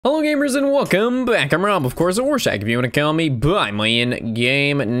Hello gamers and welcome back. I'm Rob, of course, at Warshack, if you want to call me by my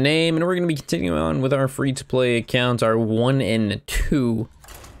in-game name. And we're going to be continuing on with our free-to-play accounts, our 1 and 2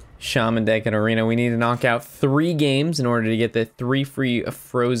 Shaman deck and Arena. We need to knock out 3 games in order to get the 3 free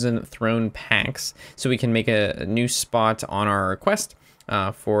Frozen Throne packs, so we can make a new spot on our quest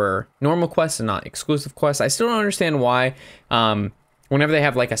for normal quests and not exclusive quests. I still don't understand why whenever they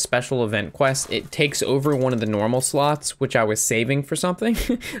have like a special event quest, it takes over one of the normal slots, which I was saving for something.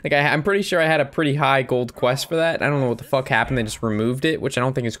 Like I'm pretty sure I had a pretty high gold quest for that. I don't know what the fuck happened. They just removed it, which I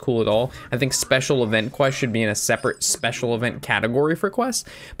don't think is cool at all. I think special event quests should be in a separate special event category for quests.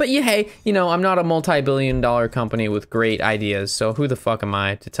 But yeah, hey, you know, I'm not a multi-billion-dollar company with great ideas, so who the fuck am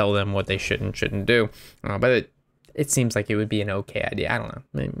I to tell them what they should and shouldn't do? But it seems like it would be an okay idea. I don't know.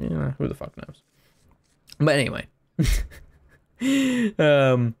 Maybe, you know, who the fuck knows? But anyway.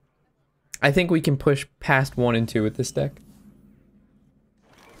 I think we can push past 1 and 2 with this deck.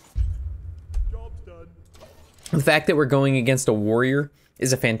 Job's done. The fact that we're going against a warrior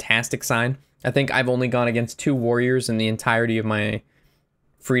is a fantastic sign. I think I've only gone against 2 warriors in the entirety of my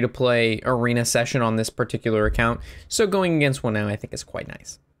free-to-play arena session on this particular account. So going against one now I think is quite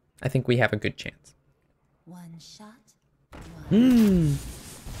nice. I think we have a good chance. One shot.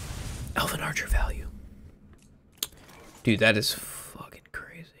 Elven Archer value. Dude, that is fucking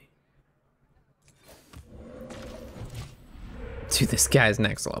crazy. Dude, this guy's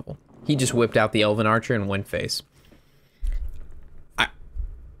next level. He just whipped out the Elven Archer and went face. I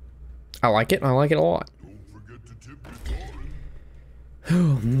like it. I like it a lot.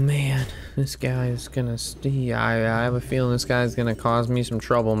 Oh, man. This guy is gonna... I have a feeling this guy's gonna cause me some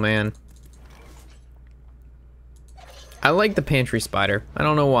trouble, man. I like the Pantry Spider. I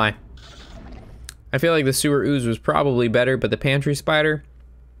don't know why. I feel like the Sewer Ooze was probably better, but the Pantry Spider,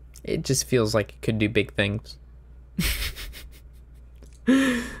 it just feels like it could do big things.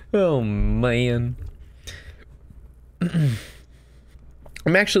 Oh, man.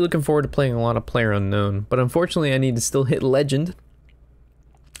 I'm actually looking forward to playing a lot of Player Unknown, but unfortunately I need to still hit Legend.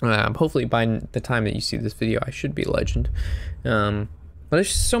 Hopefully by the time that you see this video, I should be Legend. But there's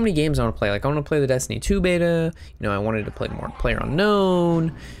just so many games I want to play. Like, I want to play the Destiny 2 beta. You know, I wanted to play more Player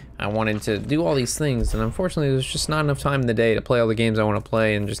Unknown. I wanted to do all these things, and unfortunately there's just not enough time in the day to play all the games I want to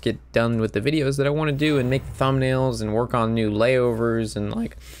play and just get done with the videos that I want to do and make thumbnails and work on new layovers and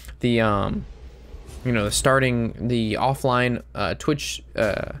like the you know, starting the offline Twitch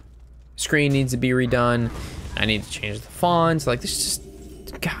screen needs to be redone. I need to change the fonts. Like, this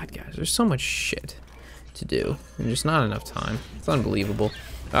just, God guys, there's so much shit to do and just not enough time. It's unbelievable.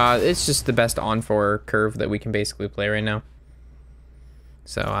 It's just the best on-4 curve that we can basically play right now.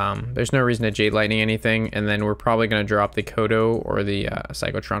 So there's no reason to Jade Lightning anything, and then we're probably going to drop the Kodo or the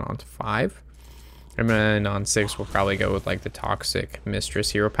Psychotron onto 5. And then on 6 we'll probably go with like the Toxic Mistress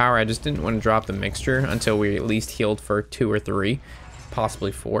Hero Power. I just didn't want to drop the Mixture until we at least healed for 2 or 3,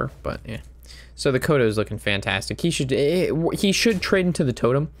 possibly 4, but yeah. So the Kodo is looking fantastic. He should trade into the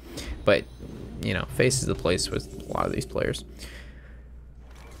Totem, but you know, face is the place with a lot of these players.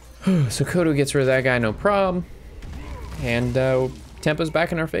 So Kodo gets rid of that guy, no problem. And tempo's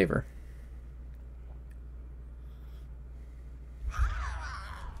back in our favor.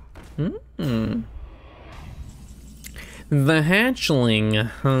 The hatchling.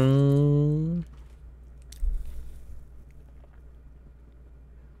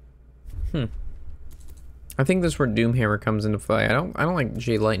 I think this is where Doomhammer comes into play. I don't like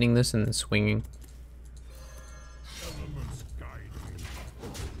Jade Lightning this and then swinging.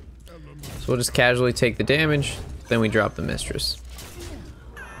 So we'll just casually take the damage, then we drop the Mistress.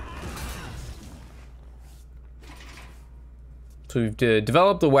 So we've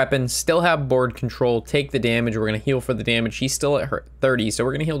developed the weapon, still have board control, take the damage. We're going to heal for the damage. He's still at 30, so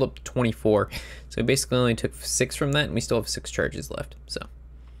we're going to heal up to 24. So we basically only took 6 from that, and we still have 6 charges left. So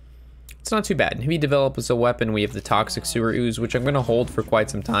it's not too bad. And if he develops a weapon, we have the Toxic Sewer Ooze, which I'm going to hold for quite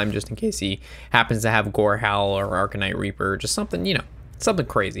some time just in case he happens to have Gore Howl or Arcanite Reaper, or just something, you know, something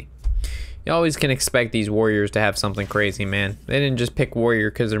crazy. You always can expect these warriors to have something crazy, man. They didn't just pick warrior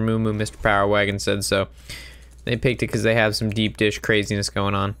because their Moo Mr. Power Wagon said so. They picked it because they have some deep dish craziness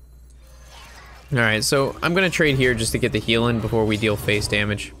going on. Alright, so I'm gonna trade here just to get the heal in before we deal face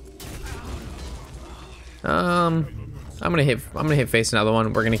damage. I'm gonna hit face another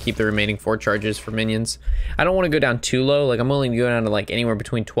one. We're gonna keep the remaining 4 charges for minions. I don't want to go down too low. Like, I'm willing to go down to like anywhere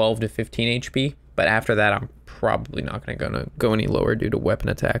between 12 to 15 HP, but after that I'm probably not gonna go any lower due to weapon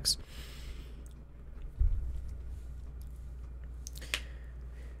attacks.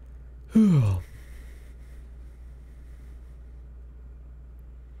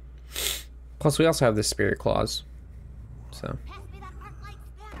 Plus, we also have the Spirit Claws, so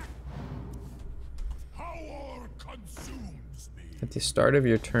At the start of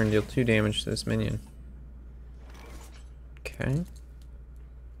your turn, deal 2 damage to this minion. Okay.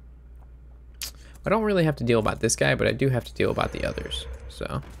 I don't really have to deal about this guy, but I do have to deal about the others.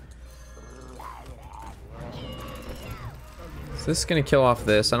 So this is gonna kill off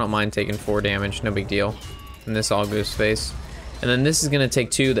this. I don't mind taking 4 damage, no big deal. And this all goes face. And then this is gonna take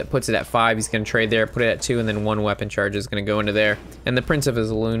 2, that puts it at 5. He's gonna trade there, put it at 2, and then 1 weapon charge is gonna go into there. And the Prince of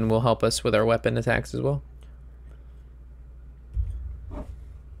Azaloon will help us with our weapon attacks as well.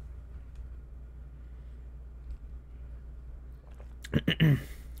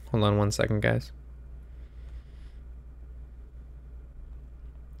 Hold on 1 second, guys.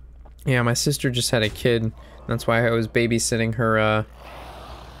 Yeah, my sister just had a kid. That's why I was babysitting her,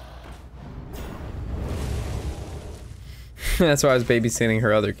 That's why I was babysitting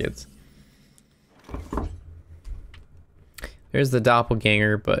her other kids. There's the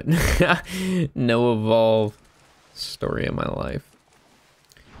doppelganger, but no evolve story of my life.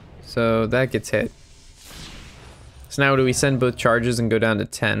 So that gets hit. So now do we send both charges and go down to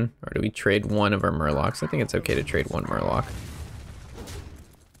 10? Or do we trade 1 of our Murlocs? I think it's okay to trade 1 Murloc.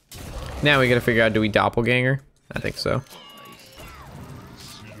 Now we gotta figure out, do we doppelganger? I think so.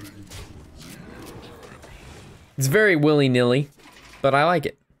 It's very willy-nilly, but I like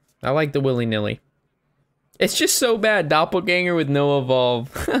it. I like the willy-nilly. It's just so bad. Doppelganger with no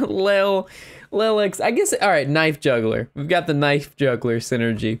evolve. Lelix. I guess, alright, knife juggler. We've got the knife juggler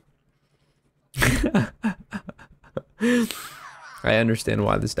synergy. I understand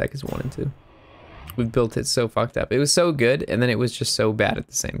why this deck is 1 and 2. We've built it so fucked up. It was so good, and then it was just so bad at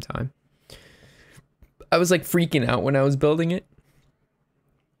the same time. I was like freaking out when I was building it.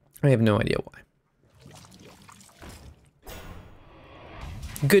 I have no idea why.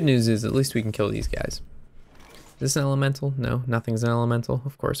 Good news is at least we can kill these guys. Is this an elemental? No, nothing's an elemental.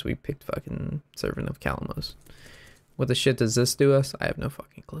 Of course we picked fucking Servant of Calamos. What the shit does this do us? I have no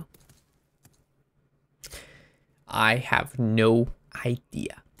fucking clue. I have no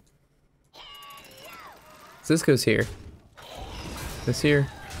idea. So this goes here. This here.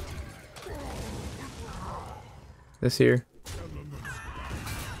 This here.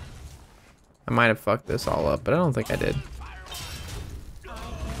 I might have fucked this all up, but I don't think I did.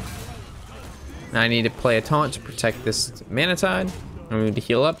 Now I need to play a taunt to protect this Mana Tide. And we need to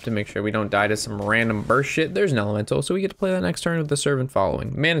heal up to make sure we don't die to some random burst shit. There's an elemental, so we get to play that next turn with the Servant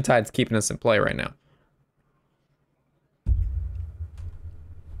following. Mana Tide's keeping us in play right now.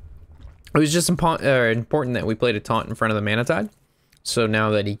 It was just important that we played a taunt in front of the Mana Tide. So now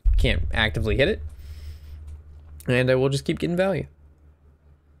that he can't actively hit it. And we'll just keep getting value.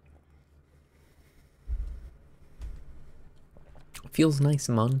 Feels nice,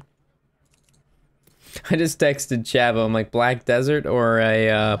 man. I just texted Chavo, I'm like, Black Desert or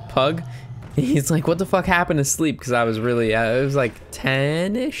a pug? He's like, what the fuck happened to sleep? Because I was really, it was like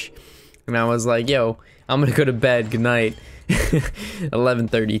 10-ish. And I was like, yo, I'm gonna go to bed, good night.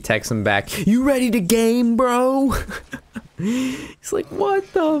 11:30, text him back, you ready to game, bro? He's like,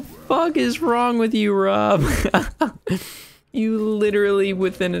 what the fuck is wrong with you, Rob? You literally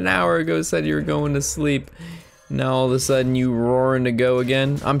within an hour ago said you were going to sleep. Now all of a sudden you roaring to go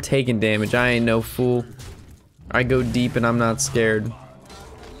again. I'm taking damage, I ain't no fool. I go deep and I'm not scared.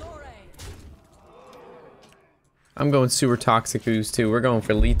 I'm going sewer toxic ooze too. We're going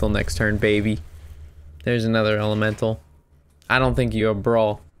for lethal next turn, baby. There's another elemental. I don't think you're a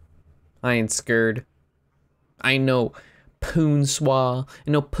brawl. I ain't scared. I know Poonswa.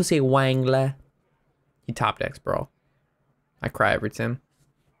 I know Pussy Wangler. He top decks brawl. I cry every time.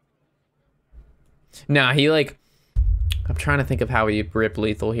 Nah, he like... I'm trying to think of how we rip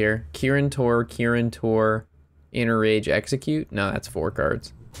lethal here. Kirin Tor, Inner Rage, Execute. No, that's 4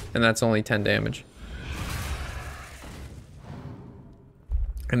 cards. And that's only 10 damage.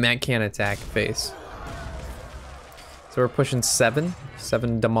 And that can't attack face. So we're pushing 7.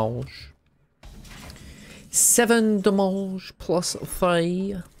 7 damage. 7 damage plus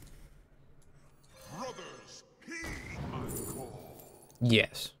 5.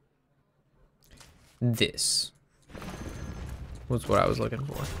 Yes. This was what I was looking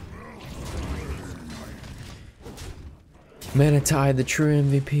for. Mana Tide, the true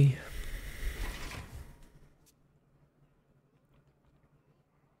MVP.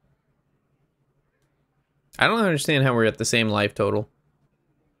 I don't understand how we're at the same life total.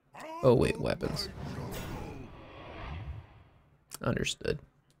 Oh wait, weapons. Understood.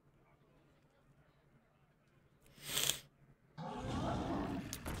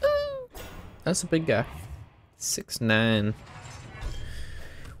 That's a big guy. 6'9".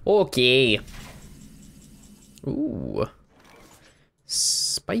 Okay. Ooh.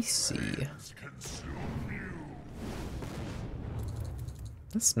 Spicy.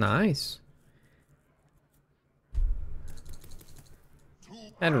 That's nice.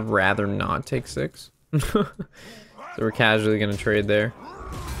 I'd rather not take 6. So we're casually gonna trade there.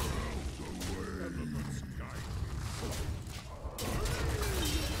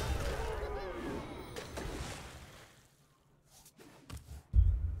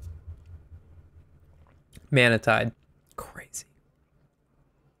 Mana Tide. Crazy.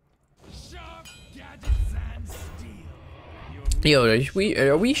 Yo,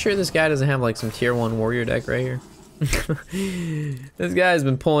 are we sure this guy doesn't have like some tier 1 warrior deck right here? This guy's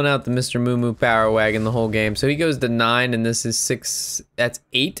been pulling out the Mr. Moo Moo Power Wagon the whole game. So he goes to 9 and this is 6. That's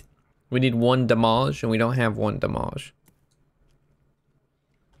 8. We need 1 Damage and we don't have 1 Damage.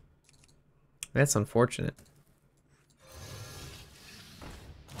 That's unfortunate.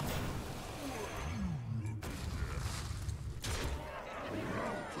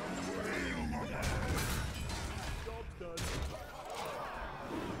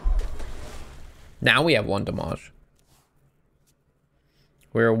 Now we have 1 Damage.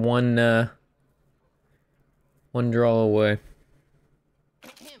 We're one draw away.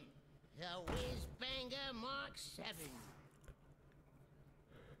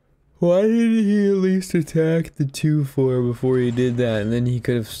 Why didn't he at least attack the 2/4 before he did that, and then he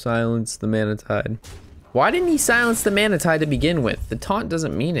could have silenced the Mana Tide? Why didn't he silence the Mana Tide to begin with? The taunt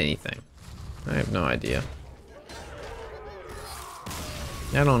doesn't mean anything. I have no idea.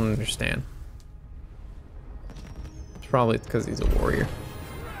 I don't understand. It's probably because he's a warrior.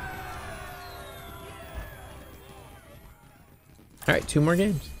 Alright, 2 more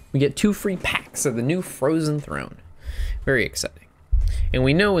games. We get 2 free packs of the new Frozen Throne. Very exciting. And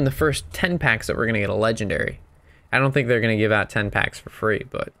we know in the first 10 packs that we're going to get a legendary. I don't think they're going to give out 10 packs for free,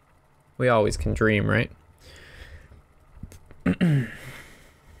 but we always can dream, right?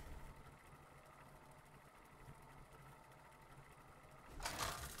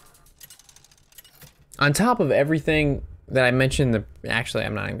 On top of everything that I mentioned, actually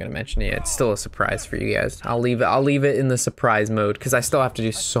I'm not even going to mention it yet. It's still a surprise for you guys. I'll leave it in the surprise mode because I still have to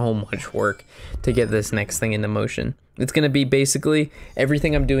do so much work to get this next thing into motion. It's going to be basically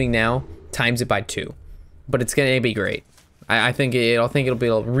everything I'm doing now times it by 2, but it's going to be great. I think it'll be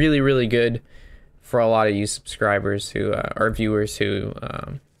really, really good for a lot of you subscribers who are viewers who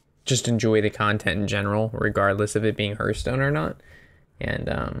just enjoy the content in general, regardless of it being Hearthstone or not. And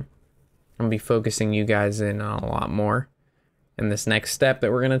I'm gonna be focusing you guys in on a lot more. And this next step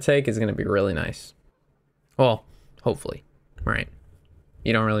that we're gonna take is gonna be really nice. Well, hopefully, right?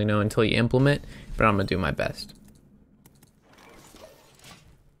 You don't really know until you implement, but I'm gonna do my best.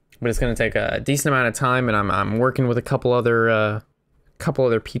 But it's gonna take a decent amount of time, and I'm working with a couple other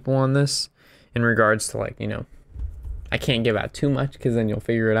people on this in regards to, like, you know, I can't give out too much because then you'll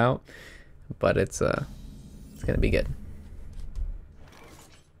figure it out. But it's gonna be good.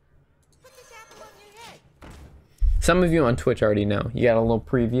 Some of you on Twitch already know. You got a little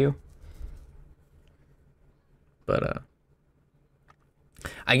preview. But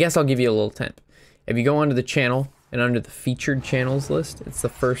I guess I'll give you a little tip. If you go onto the channel and under the featured channels list, it's the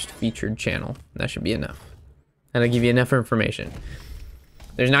first featured channel. That should be enough. That'll give you enough information.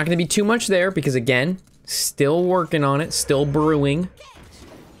 There's not going to be too much there because, again, still working on it, still brewing.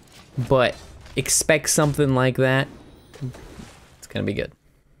 But expect something like that. It's going to be good.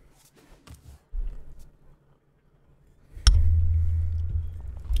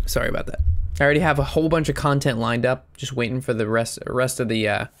 Sorry about that. I already have a whole bunch of content lined up, just waiting for the rest of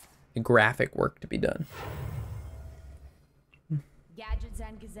the graphic work to be done. Gadgets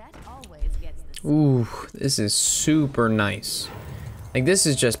and Gazette always gets this. Ooh, this is super nice. Like, this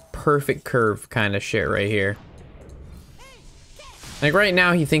is just perfect curve kind of shit right here. Like, right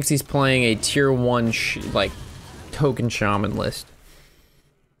now he thinks he's playing a tier 1 like token shaman list,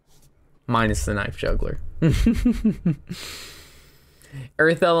 minus the knife juggler.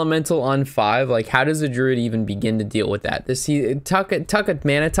 Earth Elemental on 5, like, how does a druid even begin to deal with that? Tuck a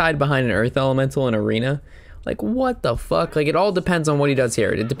Mana Tide behind an Earth Elemental in Arena? Like, what the fuck? Like, it all depends on what he does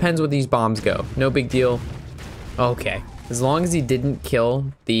here. It depends where these bombs go. No big deal. Okay. As long as he didn't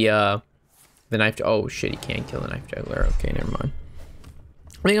kill the knife... Oh, shit, he can't kill the knife juggler. Okay, never mind.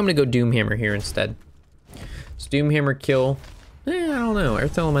 I think I'm gonna go Doomhammer here instead. So Doomhammer kill... I don't know.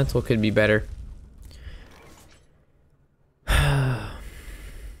 Earth Elemental could be better.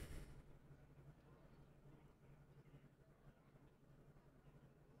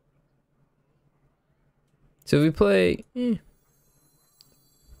 So if we play, I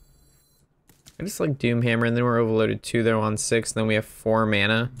just like Doomhammer, and then we're overloaded 2, they're on 6, and then we have 4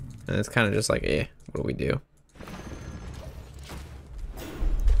 mana, and it's kind of just like, what do we do?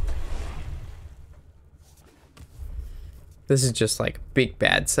 This is just like big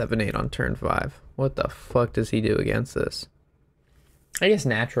bad 7/8 on turn 5. What the fuck does he do against this? I guess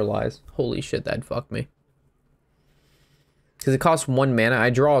Naturalize. Holy shit, that'd fuck me. Because it costs 1 mana. I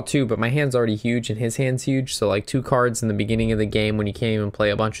draw 2, but my hand's already huge and his hand's huge. So like 2 cards in the beginning of the game when you can't even play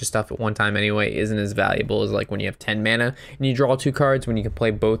a bunch of stuff at one time anyway isn't as valuable as like when you have 10 mana and you draw 2 cards when you can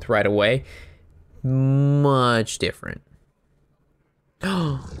play both right away. Much different.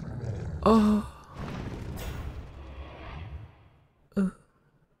 Oh.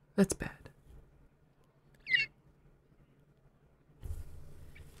 That's bad.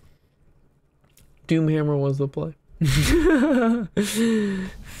 Doomhammer was the play.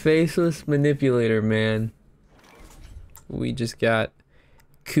 Faceless Manipulator, man. We just got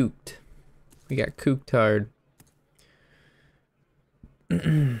cooked. We got cooked hard.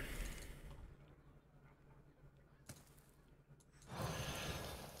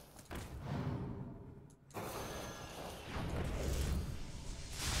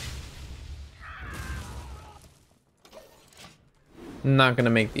 Not gonna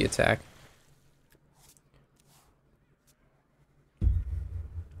make the attack.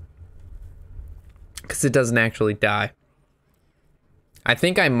 Because it doesn't actually die. I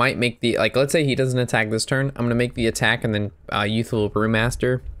think I might make the, like, let's say he doesn't attack this turn. I'm gonna make the attack and then Youthful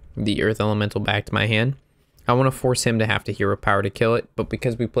Brewmaster, the Earth Elemental, back to my hand. I want to force him to have to hero power to kill it, but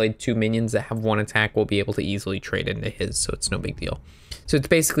because we played 2 minions that have 1 attack, we'll be able to easily trade into his, so it's no big deal. So it's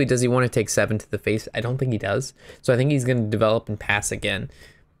basically, does he want to take 7 to the face? I don't think he does. So I think he's going to develop and pass again,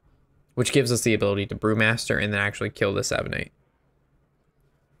 which gives us the ability to Brewmaster and then actually kill the 7/8.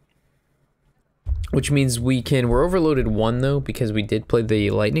 Which means we're overloaded 1 though, because we did play the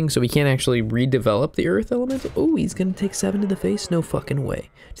lightning, so we can't actually redevelop the Earth Elemental. Oh, he's going to take 7 to the face? No fucking way.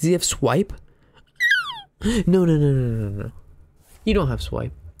 Does he have swipe? No. You don't have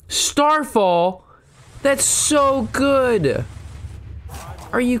swipe. Starfall? That's so good.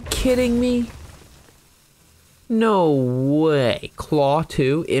 Are you kidding me? No way. Claw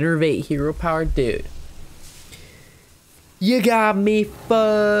 2, Innervate hero power, dude. You got me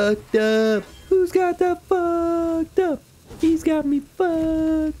fucked up. Who's got the fucked up? He's got me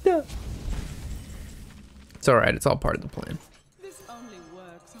fucked up. It's alright, it's all part of the plan.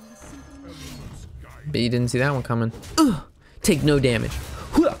 But you didn't see that one coming. Ugh, take no damage.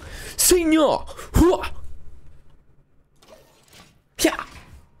 Senor! Yeah.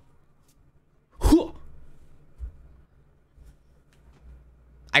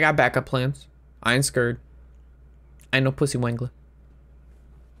 I got backup plans. I ain't scared. I ain't no pussy wangler.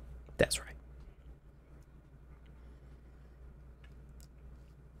 That's right.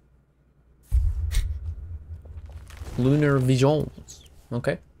 Lunar Visions.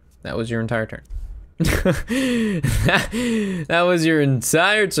 Okay. That was your entire turn. That was your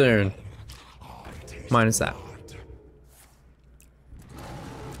entire turn. Minus that.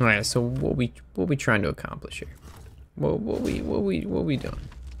 Alright, so what we trying to accomplish here? What we doing?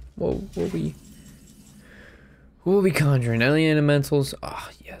 What we conjuring? Alien elementals? Ah,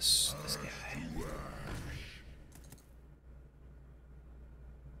 oh, yes, this guy.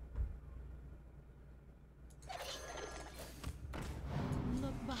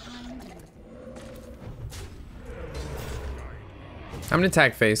 I'm gonna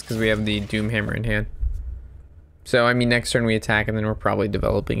attack face because we have the Doomhammer in hand. So, I mean, next turn we attack and then we're probably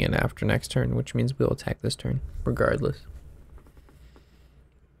developing it after next turn, which means we'll attack this turn, regardless.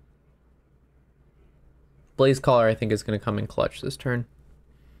 Blaze Caller, I think, is gonna come in clutch this turn.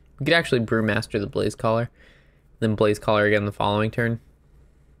 We could actually Brewmaster the Blaze Caller, then Blaze Caller again the following turn.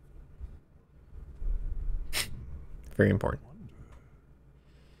 Very important.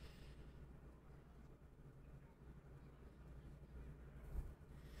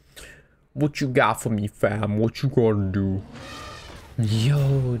 What you got for me, fam? What you gonna do?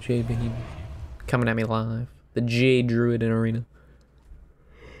 Yo, J baby. Coming at me live. The J Druid in Arena.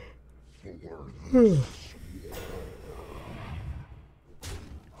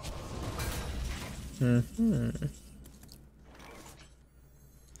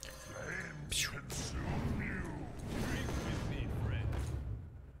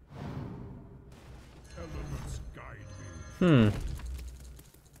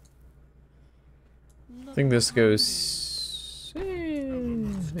 I think this goes,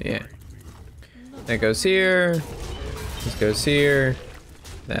 yeah. That goes here. This goes here.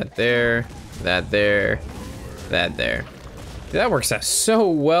 That there. That there. That there. That works out so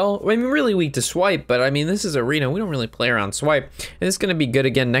well. I mean, really weak to swipe, but I mean, this is Arena. We don't really play around swipe. And it's gonna be good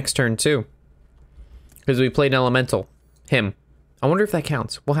again next turn too. Because we played an elemental. Him. I wonder if that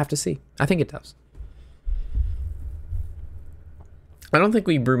counts. We'll have to see. I think it does. I don't think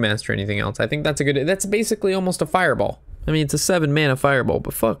we Brewmaster anything else. I think that's a good, that's basically almost a fireball. I mean, it's a 7 mana fireball,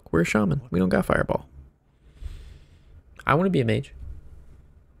 but fuck, we're a shaman. We don't got fireball. I want to be a mage.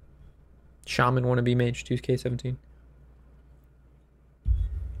 Shaman want to be mage, 2K17.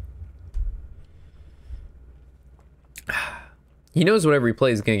 He knows whatever he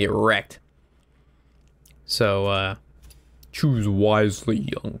plays is going to get wrecked. So, choose wisely,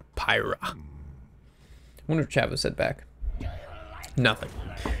 young Pyra. I wonder if Chavo said back. Nothing.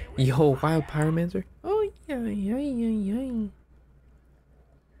 Yo, wild pyromancer? Oh, yeah.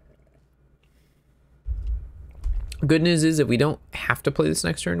 Good news is if we don't have to play this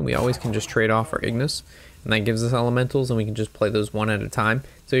next turn, we always can just trade off our Ignis. And that gives us elementals, and we can just play those one at a time.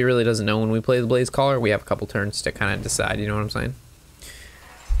 So he really doesn't know when we play the Blaze Caller. We have a couple turns to kind of decide, you know what I'm saying?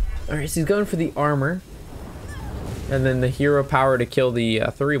 Alright, so he's going for the armor. And then the hero power to kill the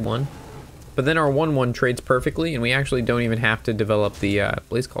 3-1. But then our 1-1 trades perfectly, and we actually don't even have to develop the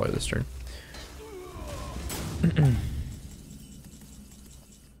Blaze Caller this turn.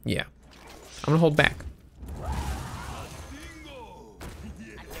 Yeah. I'm going to hold back.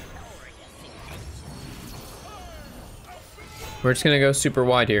 We're just going to go super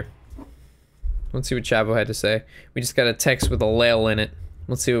wide here. Let's see what Chavo had to say. We just got a text with a lail in it.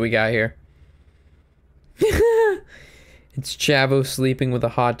 Let's see what we got here. It's Chavo sleeping with a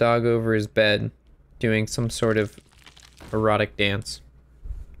hot dog over his bed, doing some sort of erotic dance.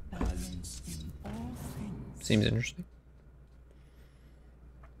 Seems interesting.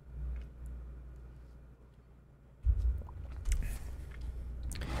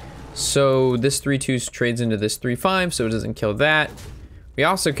 So this 3-2 trades into this 3-5, so it doesn't kill that. We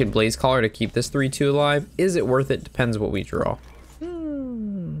also could Blaze Caller to keep this 3-2 alive. Is it worth it? Depends what we draw.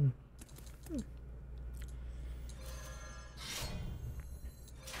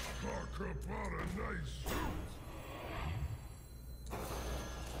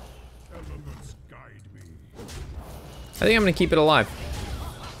 I think I'm gonna keep it alive.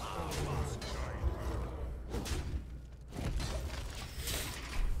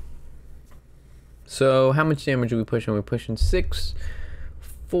 So how much damage are we pushing? We're pushing 6,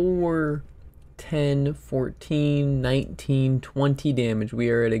 4, 10, 14, 19, 20 damage. We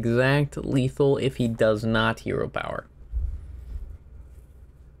are at exact lethal if he does not hero power.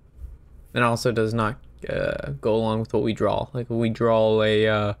 And also does not go along with what we draw. Like if we draw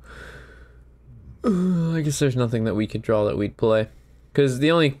a I guess there's nothing that we could draw that we'd play. Because the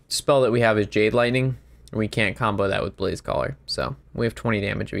only spell that we have is Jade Lightning. And we can't combo that with Blaze Caller. So we have 20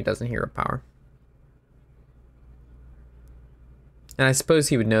 damage if he doesn't hero power. And I suppose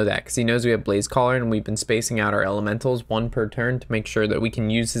he would know that because he knows we have Blaze Caller and we've been spacing out our elementals 1 per turn to make sure that we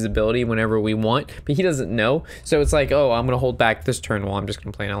can use his ability whenever we want. But he doesn't know. So it's like, oh, I'm going to hold back this turn while I'm just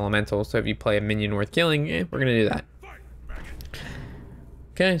going to play an elemental. So if you play a minion worth killing, we're going to do that.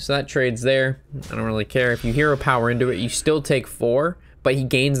 Okay, so that trade's there. I don't really care. If you hero power into it, you still take 4, but he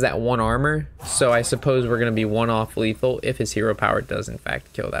gains that 1 armor. So I suppose we're going to be 1 off lethal if his hero power does in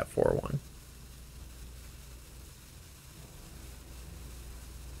fact kill that 4-1.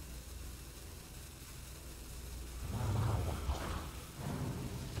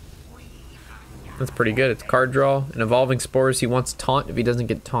 That's pretty good. It's card draw. And Evolving Spores, he wants taunt. If he doesn't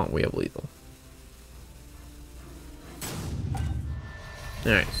get taunt, we have lethal.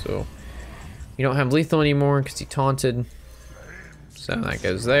 Alright, so you don't have lethal anymore because he taunted. So that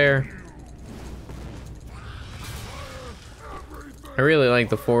goes there. I really like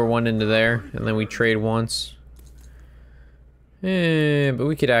the 4-1 into there, and then we trade once. But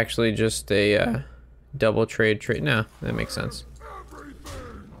we could actually just a double trade. No, that makes sense.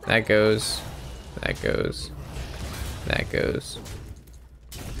 That goes. That goes. That goes.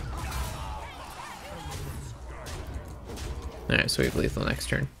 Alright, so we have lethal next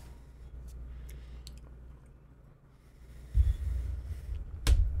turn.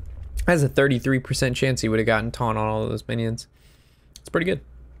 Has a 33% chance he would have gotten taunt on all of those minions. It's pretty good.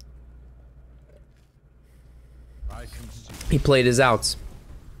 He played his outs.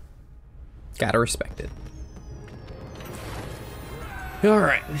 Gotta respect it.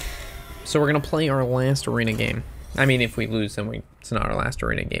 Alright. So we're gonna play our last arena game. I mean, if we lose, then it's not our last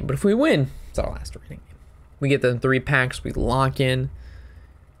arena game. But if we win, it's our last arena game. We get the 3 packs, we lock in.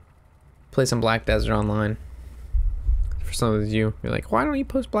 Play some Black Desert Online. For some of you, you're like, why don't you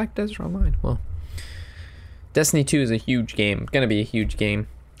post Black Desert Online? Well, Destiny 2 is a huge game. Gonna be a huge game.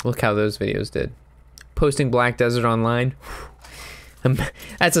 Look how those videos did. Posting Black Desert Online.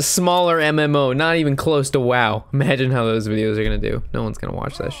 That's a smaller MMO, not even close to WoW. Imagine how those videos are gonna do. No one's gonna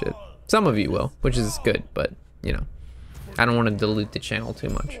watch that shit. Some of you will, which is good, but, you know. I don't want to dilute the channel too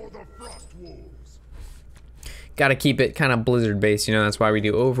much. Gotta keep it kind of Blizzard based, you know, that's why we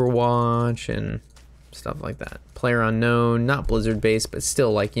do Overwatch and stuff like that. Player unknown, not Blizzard based, but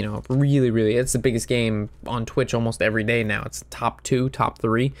still like, you know, really, it's the biggest game on Twitch almost every day now. It's top 2, top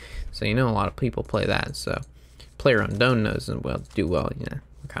 3. So, you know, a lot of people play that. So, player unknown knows and do well, you know,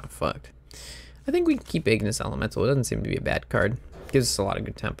 we're kind of fucked. I think we can keep Ignis Elemental. It doesn't seem to be a bad card. Gives us a lot of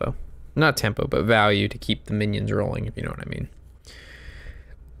good tempo. Not tempo, but value to keep the minions rolling, if you know what I mean.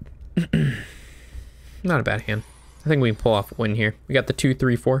 Not a bad hand. I think we can pull off a win here. We got the 2,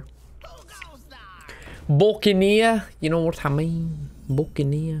 3, 4. Volcania, you know what I mean?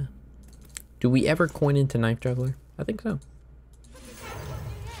 Volcania. Do we ever coin into Knife Juggler? I think so.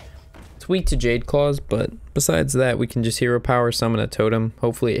 It's weak to Jade Claws, but besides that, we can just hero power summon a totem.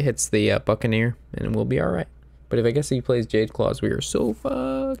 Hopefully it hits the Buccaneer, and we'll be alright. But if I guess he plays Jade Claws, we are so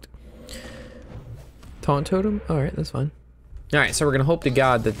fucked. Taunt totem? Alright, that's fine. Alright, so we're gonna hope to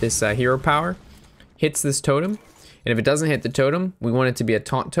God that this hero power hits this totem. And if it doesn't hit the totem, we want it to be a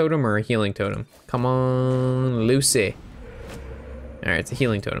taunt totem or a healing totem. Come on, Lucy. Alright, it's a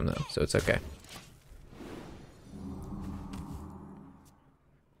healing totem though, so it's okay.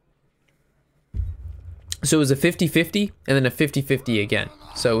 So it was a 50-50 and then a 50-50 again.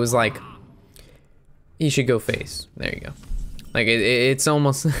 So it was like, he should go face. There you go. Like it's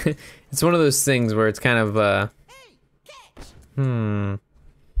almost, it's one of those things where it's kind of,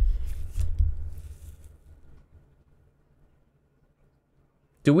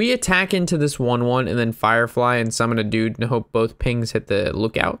 Do we attack into this 1/1 and then Firefly and summon a dude and hope both pings hit the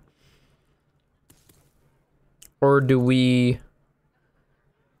lookout? Or do we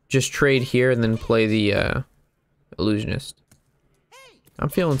just trade here and then play the Illusionist? I'm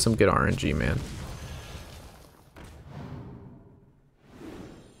feeling some good RNG, man.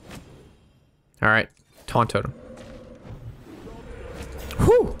 Alright, Taunt Totem.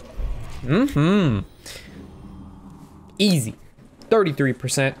 Whew! Easy.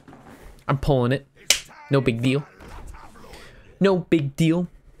 33%. I'm pulling it. No big deal. No big deal.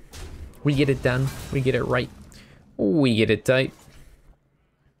 We get it done. We get it right. We get it tight.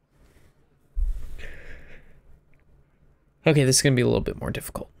 Okay, this is going to be a little bit more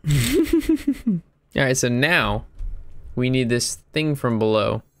difficult. Alright, so now we need this thing from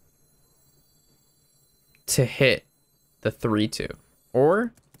below to hit the 3-2.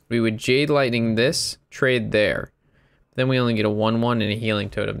 Or we would Jade Lightning this, trade there. Then we only get a 1/1 and a healing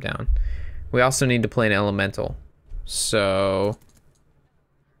totem down. We also need to play an elemental. So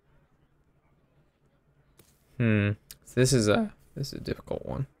this is a difficult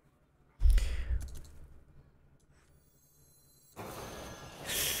one.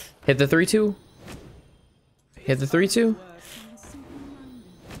 Hit the 3-2. Hit the 3-2.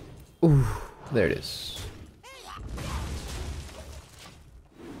 Ooh, there it is.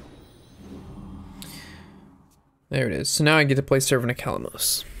 There it is. So now I get to play Servant of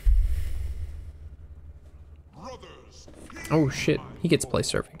Kalamos. Oh shit, he gets to play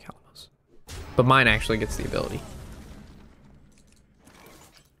Servant of Kalamos. But mine actually gets the ability.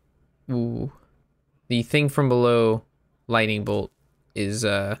 Ooh. The thing from below, Lightning Bolt, is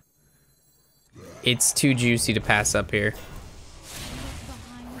it's too juicy to pass up here.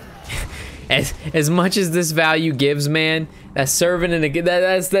 As much as this value gives, man, that Servant and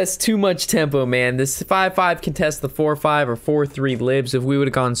that's too much tempo, man. This 5-5 contest the 4-5 or 4-3 libs. If we would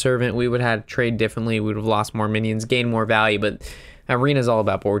have gone Servant, we would have had to trade differently. We would have lost more minions, gained more value. But Arena's all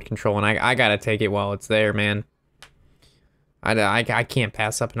about board control, and I gotta take it while it's there, man. I can't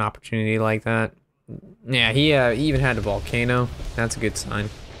pass up an opportunity like that. Yeah, he even had a volcano. That's a good sign.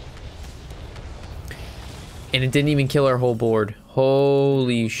 And it didn't even kill our whole board.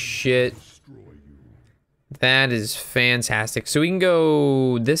 Holy shit. That is fantastic. So we can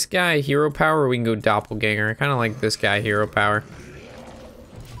go this guy, hero power, or we can go doppelganger. I kind of like this guy, hero power.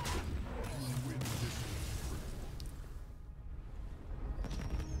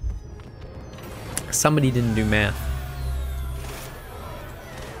 Somebody didn't do math.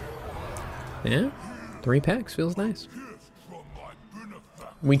 Yeah, 3 packs feels nice.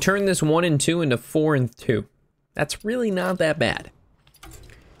 We turn this 1 and 2 into 4 and 2. That's really not that bad.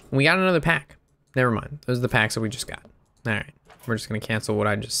 We got another pack. Never mind. Those are the packs that we just got. All right. We're just going to cancel what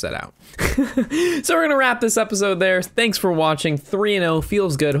I just set out. So we're going to wrap this episode there. Thanks for watching. 3-0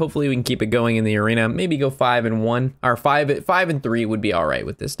 feels good. Hopefully we can keep it going in the arena. Maybe go 5-1 or 5-3 would be all right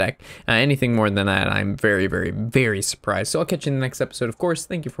with this deck. Anything more than that, I'm very, very, very surprised. So I'll catch you in the next episode. Of course,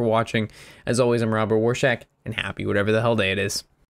 thank you for watching. As always, I'm Robert Warshack, and happy whatever the hell day it is.